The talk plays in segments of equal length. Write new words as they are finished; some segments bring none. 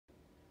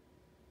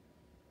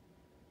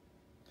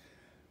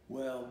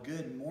Well,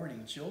 good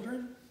morning,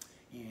 children.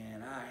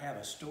 And I have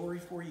a story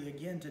for you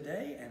again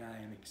today, and I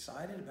am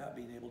excited about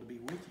being able to be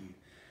with you.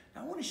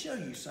 Now, I want to show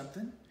you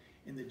something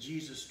in the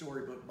Jesus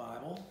Storybook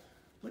Bible.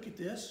 Look at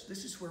this.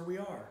 This is where we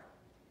are.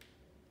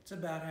 It's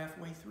about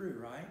halfway through,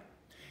 right?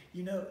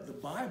 You know, the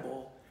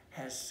Bible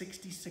has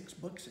 66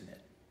 books in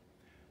it,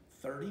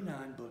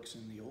 39 books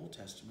in the Old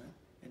Testament,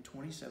 and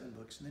 27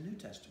 books in the New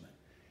Testament.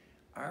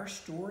 Our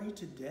story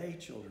today,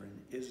 children,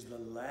 is the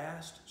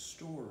last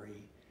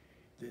story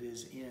that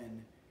is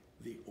in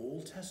the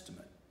Old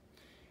Testament.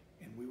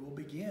 And we will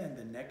begin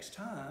the next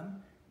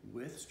time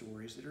with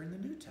stories that are in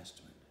the New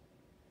Testament.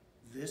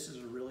 This is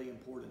a really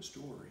important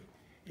story.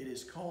 It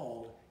is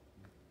called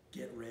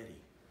Get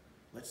Ready.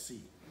 Let's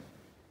see.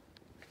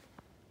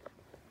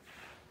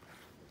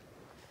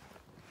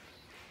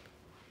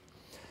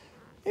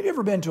 Have you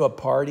ever been to a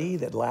party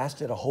that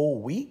lasted a whole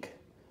week?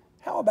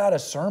 How about a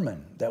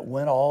sermon that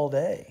went all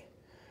day?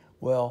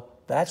 Well,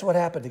 that's what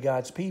happened to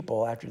God's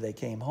people after they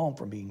came home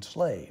from being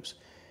slaves.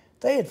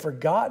 They had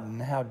forgotten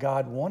how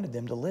God wanted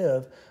them to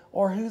live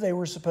or who they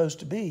were supposed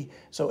to be,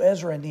 so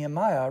Ezra and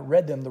Nehemiah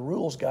read them the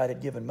rules God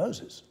had given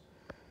Moses.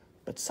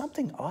 But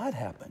something odd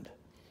happened.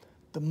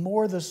 The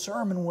more the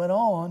sermon went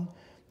on,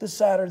 the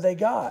sadder they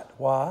got.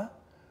 Why?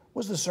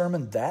 Was the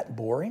sermon that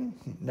boring?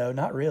 No,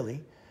 not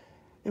really.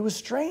 It was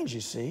strange,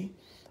 you see.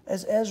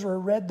 As Ezra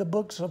read the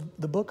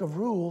book of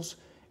rules,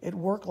 it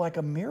worked like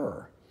a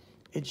mirror.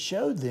 It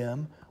showed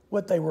them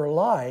what they were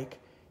like,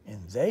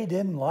 and they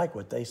didn't like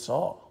what they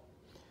saw.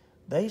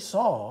 They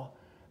saw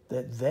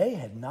that they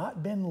had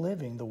not been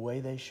living the way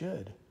they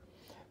should.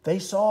 They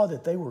saw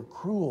that they were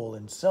cruel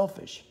and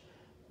selfish.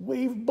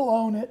 "We've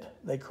blown it,"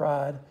 they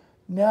cried.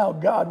 "Now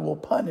God will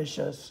punish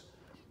us."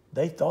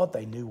 They thought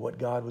they knew what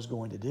God was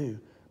going to do,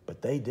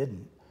 but they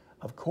didn't.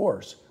 Of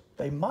course,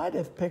 they might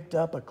have picked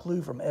up a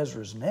clue from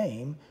Ezra's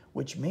name,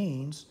 which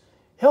means,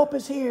 "Help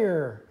is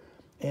here,"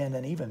 and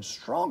an even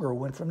stronger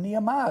one from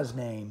Nehemiah's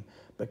name,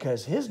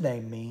 because his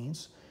name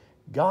means,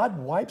 "God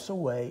wipes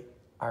away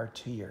our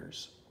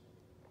tears."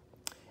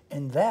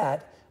 And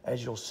that,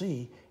 as you'll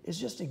see, is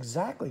just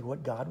exactly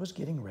what God was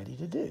getting ready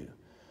to do.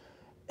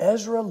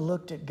 Ezra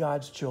looked at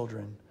God's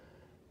children.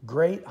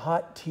 Great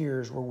hot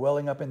tears were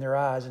welling up in their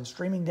eyes and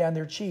streaming down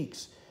their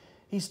cheeks.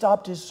 He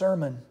stopped his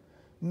sermon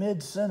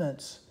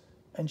mid-sentence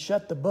and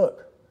shut the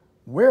book.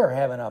 "We're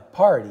having a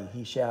party,"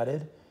 he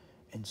shouted.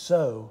 And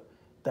so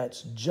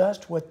that's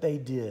just what they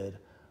did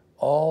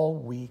all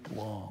week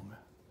long.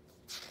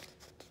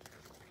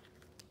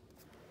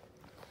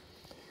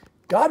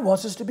 God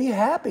wants us to be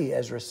happy,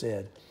 Ezra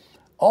said.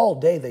 All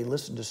day they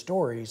listened to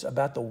stories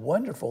about the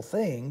wonderful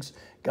things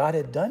God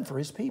had done for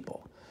his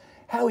people.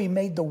 How he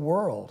made the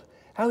world,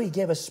 how he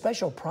gave a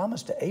special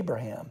promise to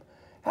Abraham,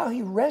 how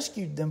he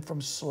rescued them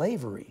from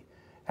slavery,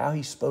 how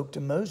he spoke to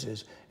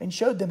Moses and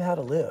showed them how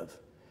to live,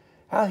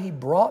 how he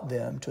brought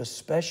them to a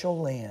special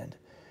land,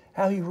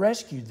 how he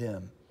rescued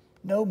them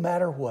no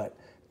matter what,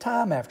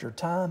 time after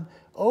time,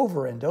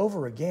 over and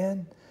over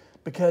again,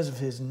 because of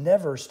his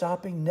never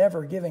stopping,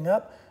 never giving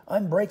up,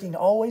 unbreaking,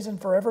 always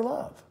and forever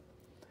love.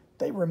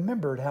 They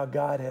remembered how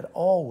God had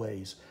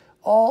always,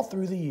 all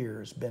through the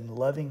years, been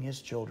loving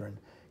his children,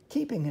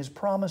 keeping his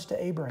promise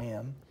to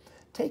Abraham,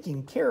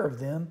 taking care of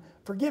them,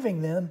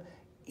 forgiving them,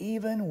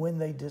 even when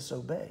they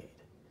disobeyed,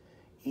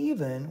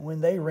 even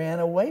when they ran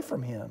away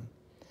from him,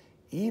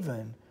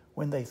 even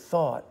when they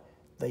thought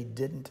they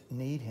didn't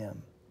need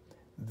him.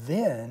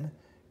 Then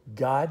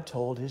God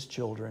told his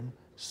children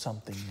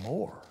something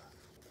more.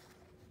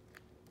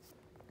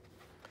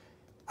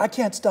 "I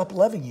can't stop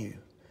loving you.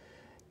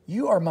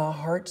 You are my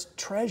heart's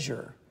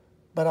treasure,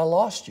 but I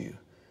lost you.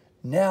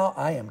 Now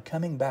I am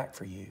coming back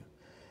for you.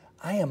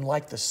 I am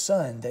like the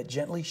sun that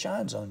gently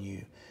shines on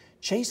you,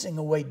 chasing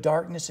away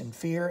darkness and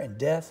fear and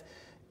death.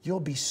 You'll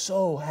be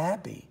so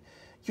happy.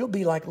 You'll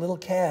be like little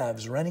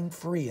calves running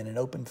free in an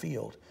open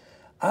field.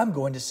 I'm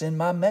going to send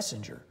my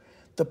messenger,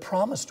 the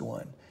promised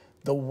one,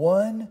 the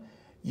one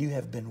you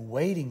have been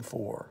waiting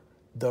for,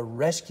 the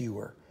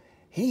rescuer.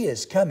 He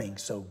is coming,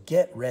 so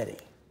get ready."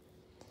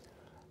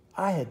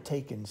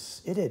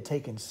 It had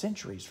taken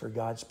centuries for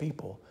God's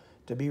people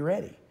to be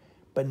ready.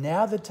 But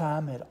now the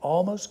time had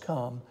almost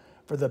come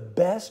for the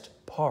best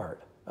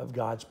part of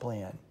God's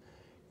plan.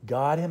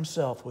 God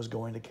himself was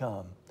going to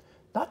come,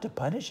 not to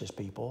punish his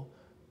people,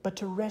 but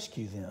to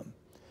rescue them.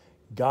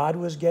 God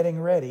was getting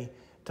ready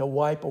to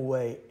wipe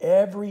away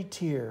every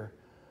tear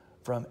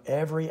from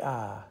every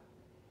eye,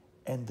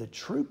 and the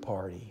true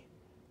party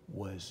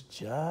was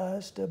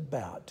just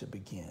about to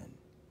begin.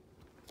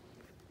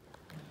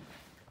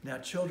 Now,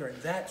 children,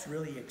 that's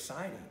really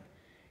exciting.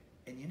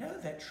 And you know,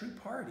 that true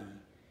party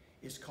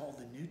is called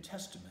the New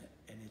Testament,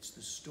 and it's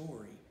the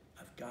story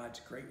of God's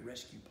great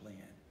rescue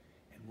plan.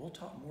 And we'll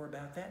talk more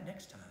about that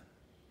next time.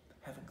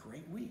 Have a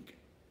great week.